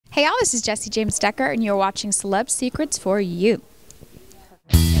Hey y'all, this is Jessie James Decker, and you're watching Celeb Secrets for You.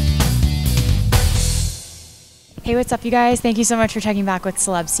 Hey, what's up, you guys? Thank you so much for checking back with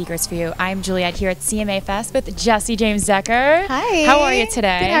Celeb Secrets for You. I'm Juliet here at CMA Fest with Jessie James Decker. Hi. How are you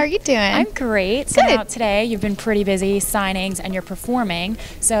today? Good. How are you doing? I'm great. So now today you've been pretty busy, signings, and you're performing.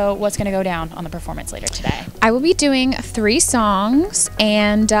 So what's going to go down on the performance later today? I will be doing 3 songs,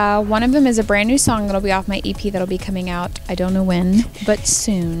 and one of them is a brand new song that'll be off my EP that'll be coming out, I don't know when, but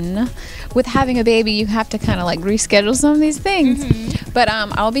soon. With having a baby, you have to kind of like reschedule some of these things. But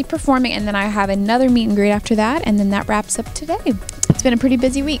I'll be performing, and then I have another meet and greet after that, and then that wraps up today. It's been a pretty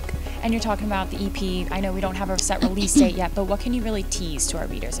busy week. And you're talking about the EP. I know we don't have a set release date yet, but what can you really tease to our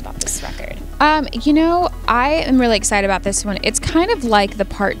readers about this record? You know, I am really excited about this one. It's kind of like the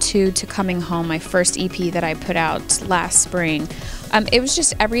part 2 to Coming Home, my first EP that I put out last spring. It was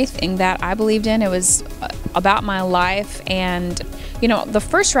just everything that I believed in. It was about my life, and you know, the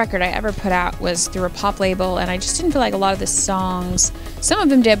first record I ever put out was through a pop label, and I just didn't feel like a lot of the songs, some of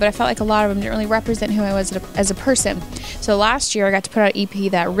them did, but I felt like a lot of them didn't really represent who I was as a person. So last year I got to put out an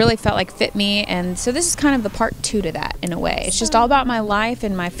EP that really felt like fit me, and so this is kind of the part 2 to that in a way. It's just all about my life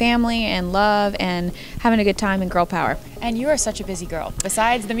and my family and love and having a good time and girl power. And you are such a busy girl.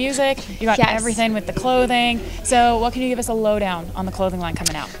 Besides the music, you got everything with the clothing. So what can you give us a lowdown on the clothing line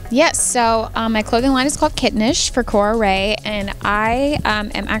coming out? Yes, so my clothing line is called Kittenish for Cora Ray, and I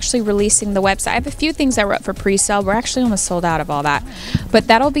am actually releasing the website. I have a few things I wrote for pre-sale. We're actually almost sold out of all that. But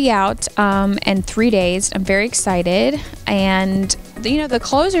that'll be out in 3 days. I'm very excited. And you know, the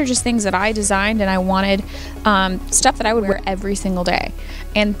clothes are just things that I designed, and I wanted stuff that I would wear every single day,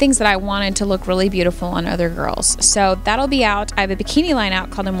 and things that I wanted to look really beautiful on other girls. So that'll be out. I have a bikini line out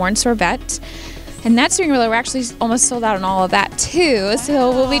called Amour and Sorbet, and that's doing really well. We're actually almost sold out on all of that too. Wow.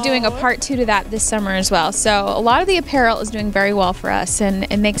 So we'll be doing a part 2 to that this summer as well. So a lot of the apparel is doing very well for us,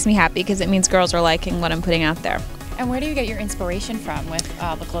 and it makes me happy because it means girls are liking what I'm putting out there. And where do you get your inspiration from with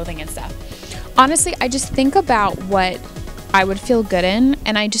the clothing and stuff? Honestly, I just think about what I would feel good in,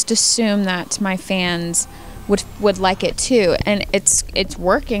 and I just assume that my fans would like it too, and it's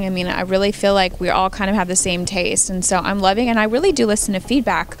working. I mean, I really feel like we all kind of have the same taste, and so I'm loving it. And I really do listen to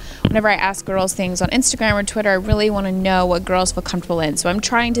feedback whenever I ask girls things on Instagram or Twitter. I really want to know what girls feel comfortable in, so I'm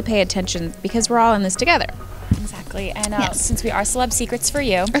trying to pay attention because we're all in this together. Exactly. And since we are Celeb Secrets for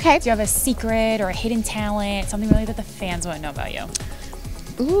You, do you have a secret or a hidden talent, something really that the fans want to know about you?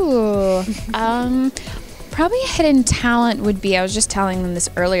 Ooh, probably a hidden talent would be, I was just telling them this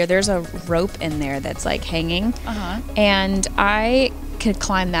earlier, there's a rope in there that's like hanging, and I could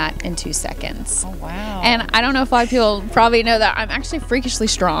climb that in 2 seconds. Oh, wow. And I don't know if a lot of people probably know that I'm actually freakishly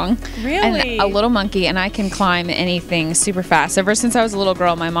strong. Really? And a little monkey, and I can climb anything super fast. Ever since I was a little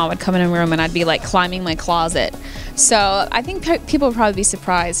girl, my mom would come in a room and I'd be like climbing my closet. So I think people would probably be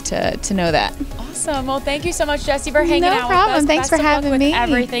surprised to know that. Awesome. Well, thank you so much, Jessie, for hanging out with us. No problem. Thanks for having me.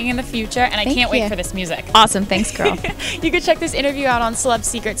 Everything in the future, and I can't wait for this music. Awesome. Thanks, girl. You can check this interview out on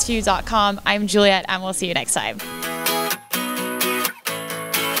celebsecretsforyou.com. I'm Juliet, and we'll see you next time.